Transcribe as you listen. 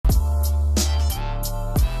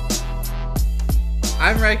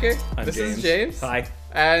I'm Riker. I'm This James. is James. Hi.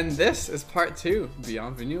 And this is part 2.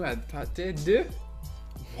 Bienvenue à part 2.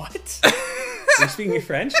 What? Are you speaking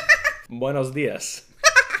French? Buenos dias.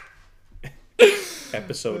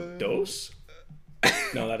 Episode dos?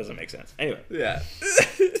 No, that doesn't make sense. Anyway, Yeah.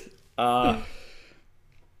 so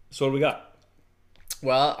what do we got?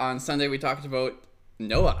 Well, on Sunday we talked about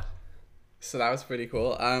Noah. So that was pretty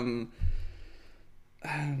cool. Oh,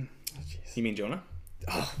 jeez. You mean Jonah?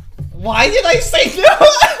 Why did I say Noah?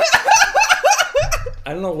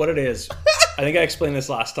 I don't know what it is. I think I explained this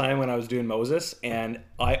last time when I was doing Moses, and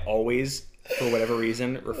I always, for whatever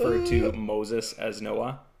reason, referred to Moses as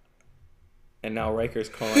Noah. And now Riker's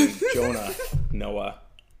calling Jonah Noah.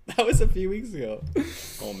 That was a few weeks ago.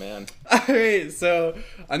 Oh, man. Alright, so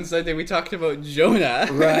on Sunday we talked about Jonah.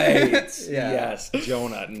 Right. Yeah. Yes,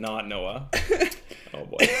 Jonah, not Noah. Oh,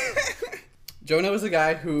 boy. Jonah was a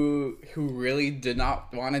guy who really did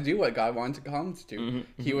not want to do what God wanted to call him to do.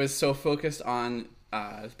 Mm-hmm, He was so focused on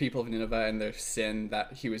the people of Nineveh and their sin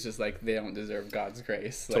that he was just like, they don't deserve God's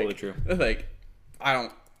grace. Like, Totally true. Like, I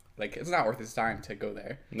don't, like, it's not worth his time to go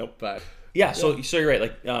there. Nope. But Yeah, so you're right.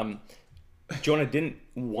 Like, Jonah didn't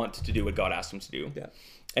want to do what God asked him to do. yeah,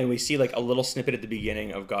 And we see like a little snippet at the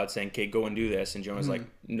beginning of God saying, "Okay, go and do this," and Jonah's like,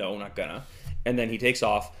 "No, not gonna." And then he takes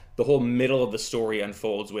off. The whole middle of the story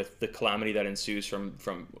unfolds with the calamity that ensues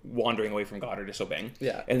from wandering away from God or disobeying.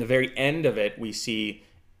 Yeah. And the very end of it, we see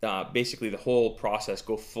basically the whole process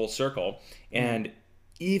go full circle. And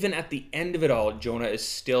even at the end of it all, Jonah is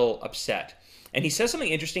still upset. And he says something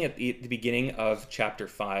interesting at the beginning of chapter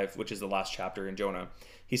 5, which is the last chapter in Jonah.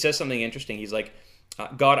 He says something interesting. He's like,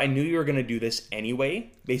 God, I knew you were going to do this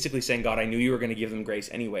anyway. Basically saying, God, I knew you were going to give them grace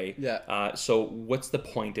anyway. Yeah. So what's the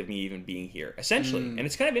point of me even being here? Essentially. And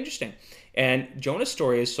it's kind of interesting. And Jonah's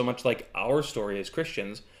story is so much like our story as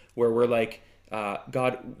Christians, where we're like,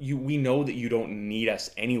 God, we know that you don't need us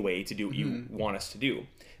anyway to do what you want us to do.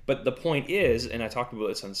 But the point is, and I talked about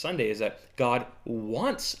this on Sunday, is that God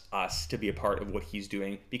wants us to be a part of what he's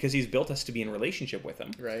doing because he's built us to be in relationship with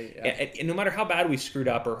him. Right. Yeah. And no matter how bad we've screwed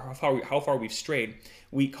up or how far we've strayed,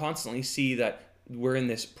 we constantly see that we're in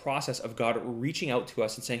this process of God reaching out to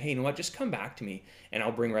us and saying, hey, you know what, just come back to me and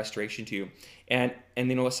I'll bring restoration to you. And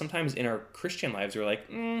you know what, sometimes in our Christian lives, we're like,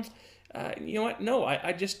 you know what? No,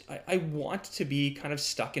 I want to be kind of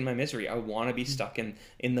stuck in my misery. I want to be stuck in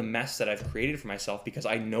the mess that I've created for myself because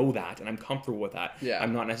I know that and I'm comfortable with that. Yeah.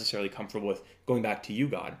 I'm not necessarily comfortable with going back to you,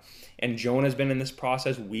 God. And Jonah's been in this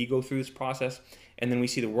process. We go through this process. And then we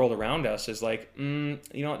see the world around us is like, you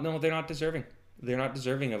know what? No, they're not deserving. They're not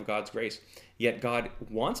deserving of God's grace. Yet God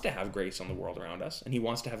wants to have grace on the world around us, and he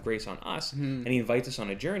wants to have grace on us, and he invites us on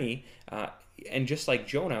a journey. And just like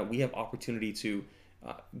Jonah, we have opportunity to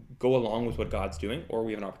go along with what God's doing, or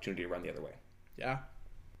we have an opportunity to run the other way. Yeah.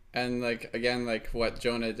 And like, again, like what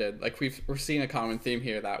Jonah did, like we're seeing a common theme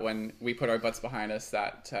here that when we put our butts behind us,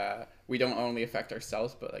 that we don't only affect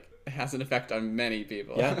ourselves, but like it has an effect on many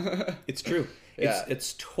people. Yeah, it's true. Yeah.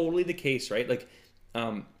 It's totally the case, right? Like,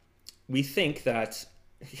 we think that,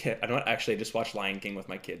 I don't actually, I just watched Lion King with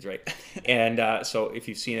my kids, right? And so if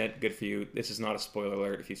you've seen it, good for you. This is not a spoiler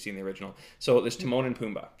alert if you've seen the original. So there's Timon and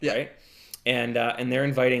Pumbaa, right? And they're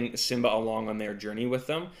inviting Simba along on their journey with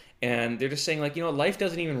them. And they're just saying, like, you know, life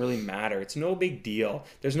doesn't even really matter. It's no big deal.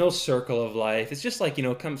 There's no circle of life. It's just like, you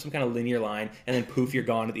know, some kind of linear line, and then poof, you're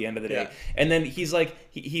gone at the end of the day. Yeah. And then he's like,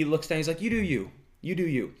 he looks down, he's like, you do you. You do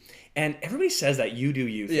you. And everybody says that you do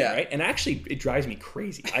you thing, Yeah. right? And actually, it drives me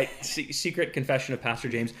crazy. Secret confession of Pastor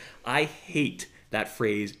James, I hate that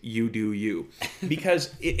phrase, you do you.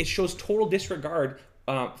 Because it shows total disregard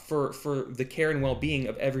for the care and well-being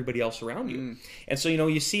of everybody else around you. And so, you know,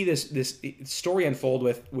 you see this story unfold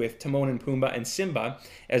with Timon and Pumbaa and Simba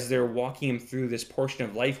as they're walking him through this portion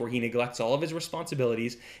of life where he neglects all of his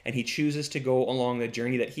responsibilities and he chooses to go along the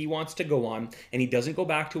journey that he wants to go on, and he doesn't go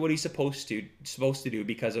back to what he's supposed to do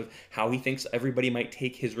because of how he thinks everybody might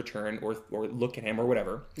take his return or look at him or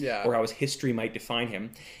whatever, Yeah. or how his history might define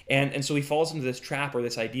him. And so he falls into this trap or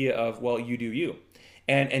this idea of, well, you do you.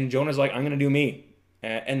 And Jonah's like, I'm going to do me.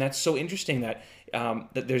 And that's so interesting that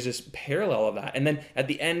that there's this parallel of that. And then at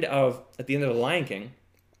the end of the Lion King,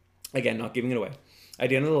 again, not giving it away, at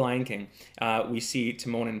the end of the Lion King, we see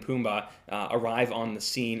Timon and Pumbaa arrive on the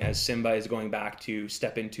scene as Simba is going back to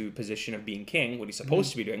step into position of being king, what he's supposed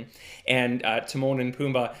to be doing. And Timon and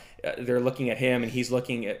Pumbaa, they're looking at him, and he's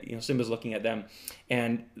looking at, you know, Simba's looking at them.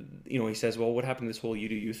 And, you know, he says, well, what happened to this whole you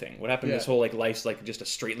do you thing? What happened to this whole, like, life's like just a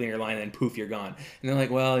straight linear line and then poof, you're gone. And they're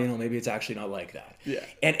like, well, you know, maybe it's actually not like that. Yeah.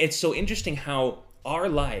 And it's so interesting how our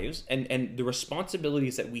lives and the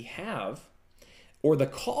responsibilities that we have, or the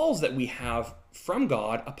calls that we have from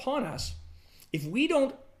God upon us, if we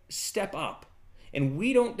don't step up and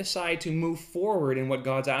we don't decide to move forward in what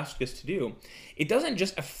God's asked us to do, it doesn't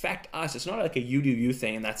just affect us. It's not like a you do you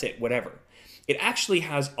thing and that's it, whatever. It actually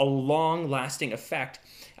has a long-lasting effect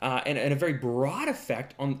and a very broad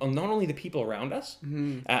effect on not only the people around us,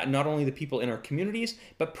 not only the people in our communities,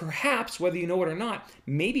 but perhaps, whether you know it or not,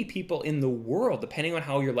 maybe people in the world, depending on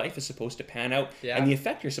how your life is supposed to pan out and the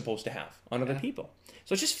effect you're supposed to have on other people.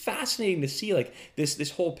 So it's just fascinating to see like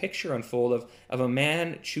this whole picture unfold of a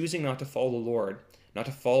man choosing not to follow the Lord, not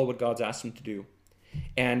to follow what God's asked him to do,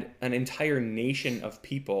 and an entire nation of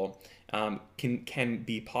people can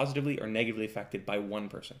be positively or negatively affected by one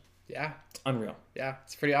person. Yeah. It's unreal. Yeah.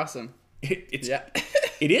 It's pretty awesome. It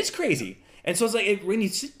is crazy. And so it's like when you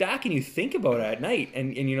sit back and you think about it at night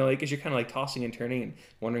and you know, like, as you're kind of like tossing and turning and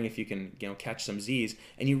wondering if you can, you know, catch some Z's,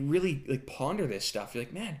 and you really like ponder this stuff, you're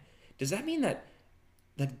like, man, does that mean that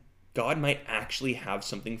God might actually have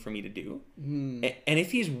something for me to do? And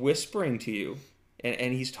if he's whispering to you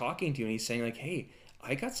and he's talking to you and he's saying like, hey,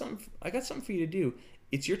 I got something for you to do.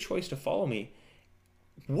 It's your choice to follow me.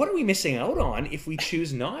 What are we missing out on if we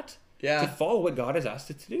choose not to follow what God has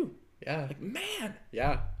asked us to do? Yeah. Like, man.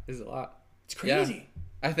 Yeah, there's a lot. It's crazy.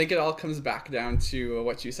 Yeah. I think it all comes back down to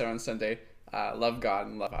what you said on Sunday, love God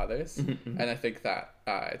and love others. And I think that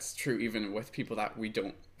it's true even with people that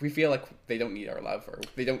we feel like they don't need our love, or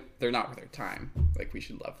they're not worth our time. Like, we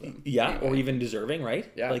should love them. Yeah, anyway. or even deserving,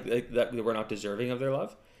 right? Yeah. Like that we're not deserving of their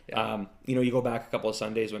love. Yeah. You know, you go back a couple of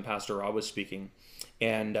Sundays when Pastor Rob was speaking,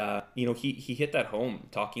 and you know, he hit that home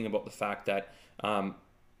talking about the fact that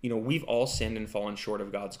you know, we've all sinned and fallen short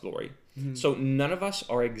of God's glory. So none of us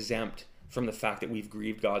are exempt from the fact that we've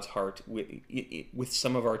grieved God's heart with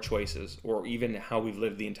some of our choices, or even how we've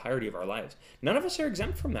lived the entirety of our lives. None of us are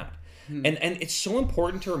exempt from that. And it's so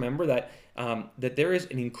important to remember that that there is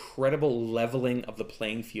an incredible leveling of the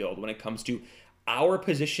playing field when it comes to our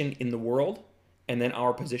position in the world and then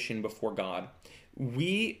our position before God.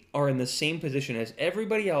 We are in the same position as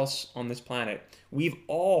everybody else on this planet. We've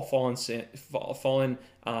all fallen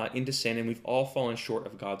into sin, and we've all fallen short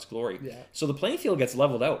of God's glory. Yeah. So the playing field gets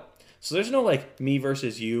leveled out. So there's no like me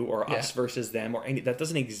versus you, or us versus them, or that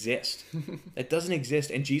doesn't exist. It doesn't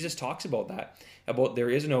exist. And Jesus talks about that. About there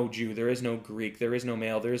is no Jew, there is no Greek, there is no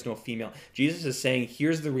male, there is no female. Jesus is saying,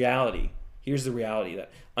 here's the reality. Here's the reality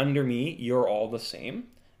that under me, you're all the same.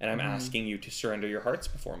 And I'm asking you to surrender your hearts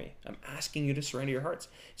before me. I'm asking you to surrender your hearts.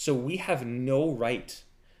 So we have no right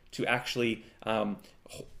to actually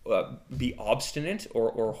be obstinate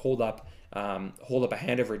or hold up a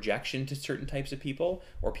hand of rejection to certain types of people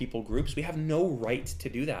or people groups. We have no right to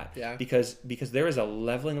do that. Yeah. Because there is a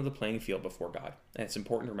leveling of the playing field before God. And it's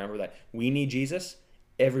important to remember that we need Jesus.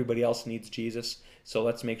 Everybody else needs Jesus. So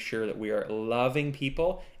let's make sure that we are loving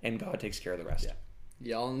people, and God takes care of the rest. Yeah.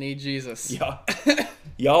 Y'all need Jesus. Yeah.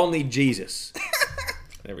 Y'all need Jesus.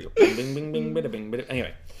 There we go. Bing, bing, bing, bing, bada, bing, bada.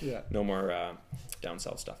 Anyway, no more down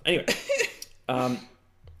south stuff. Anyway,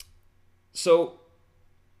 so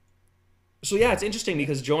yeah, it's interesting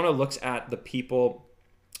because Jonah looks at the people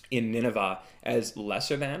in Nineveh as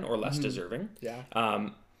lesser than or less deserving. Yeah.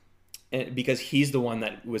 And because he's the one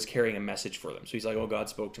that was carrying a message for them. So he's like, oh, God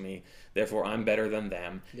spoke to me, therefore I'm better than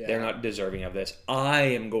them. Yeah. They're not deserving of this. I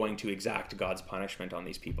am going to exact God's punishment on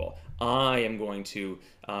these people. I am going to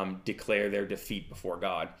declare their defeat before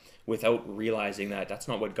God, without realizing that that's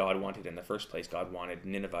not what God wanted in the first place. God wanted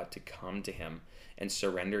Nineveh to come to him and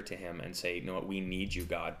surrender to him and say, no, we need you,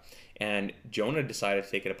 God. And Jonah decided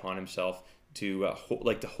to take it upon himself to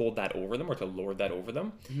hold that over them, or to lord that over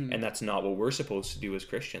them. And that's not what we're supposed to do as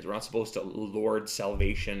Christians. We're not supposed to lord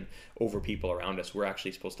salvation over people around us. We're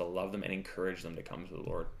actually supposed to love them and encourage them to come to the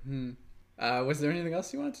Lord. Was there anything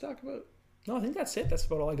else you wanted to talk about? No, I think that's it. That's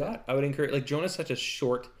about all I got. Yeah. I would encourage, like, Jonah's such a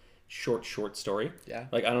short story. Yeah.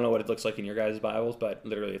 Like, I don't know what it looks like in your guys' Bibles, but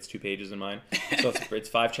literally it's 2 pages in mine. So it's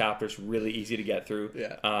 5 chapters, really easy to get through.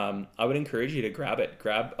 Yeah. I would encourage you to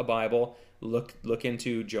grab a Bible, look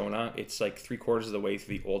into Jonah. It's like 3/4 of the way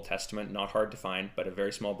through the Old Testament, not hard to find, but a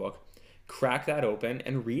very small book. Crack that open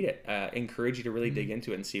and read it. Encourage you to really dig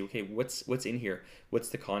into it and see, okay, what's in here? What's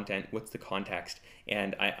the content? What's the context?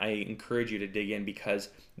 And I encourage you to dig in, because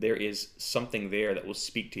there is something there that will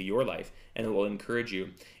speak to your life and it will encourage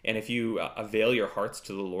you. And if you avail your hearts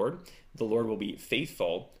to the Lord will be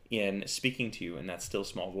faithful in speaking to you in that still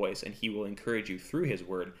small voice, and he will encourage you through his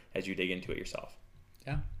word as you dig into it yourself.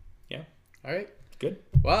 Yeah. Yeah. All right. Good.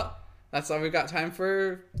 Well, that's all we've got time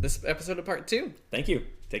for this episode of part 2. Thank you.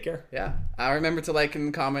 Take care. Yeah. Remember to like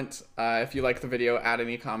and comment if you like the video. Add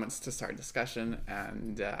any comments to start discussion.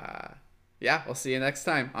 And yeah, we'll see you next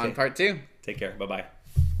time on part 2. Take care. Bye-bye.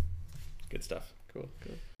 Good stuff. Cool.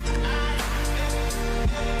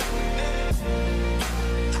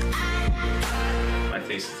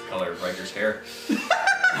 face is the color of Riker's hair.